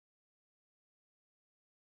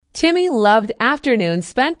Timmy loved afternoons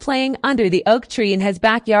spent playing under the oak tree in his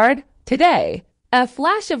backyard. Today, a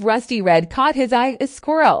flash of rusty red caught his eye. A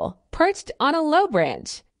squirrel, perched on a low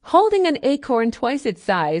branch, holding an acorn twice its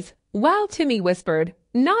size, while Timmy whispered,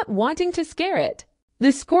 not wanting to scare it.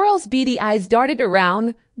 The squirrel's beady eyes darted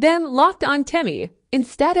around, then locked on Timmy.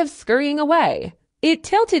 Instead of scurrying away, it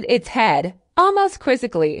tilted its head, almost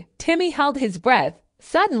quizzically. Timmy held his breath.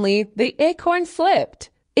 Suddenly, the acorn slipped.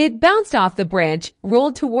 It bounced off the branch,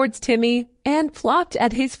 rolled towards Timmy, and plopped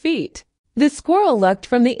at his feet. The squirrel looked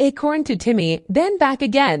from the acorn to Timmy, then back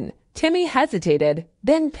again. Timmy hesitated,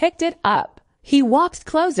 then picked it up. He walked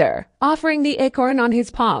closer, offering the acorn on his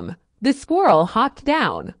palm. The squirrel hopped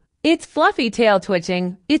down, its fluffy tail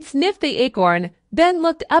twitching. It sniffed the acorn, then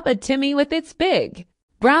looked up at Timmy with its big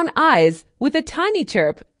brown eyes. With a tiny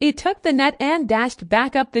chirp, it took the net and dashed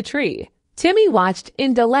back up the tree. Timmy watched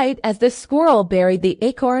in delight as the squirrel buried the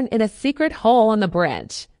acorn in a secret hole on the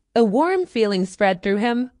branch. A warm feeling spread through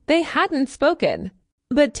him. They hadn't spoken,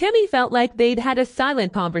 but Timmy felt like they'd had a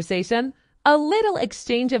silent conversation, a little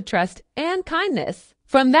exchange of trust and kindness.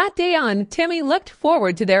 From that day on, Timmy looked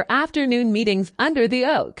forward to their afternoon meetings under the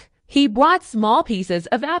oak. He brought small pieces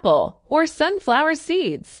of apple or sunflower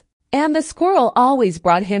seeds, and the squirrel always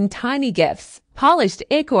brought him tiny gifts, polished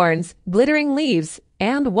acorns, glittering leaves,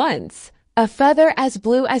 and once a feather as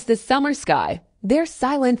blue as the summer sky. Their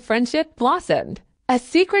silent friendship blossomed, a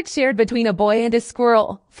secret shared between a boy and a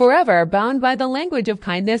squirrel, forever bound by the language of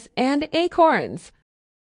kindness and acorns.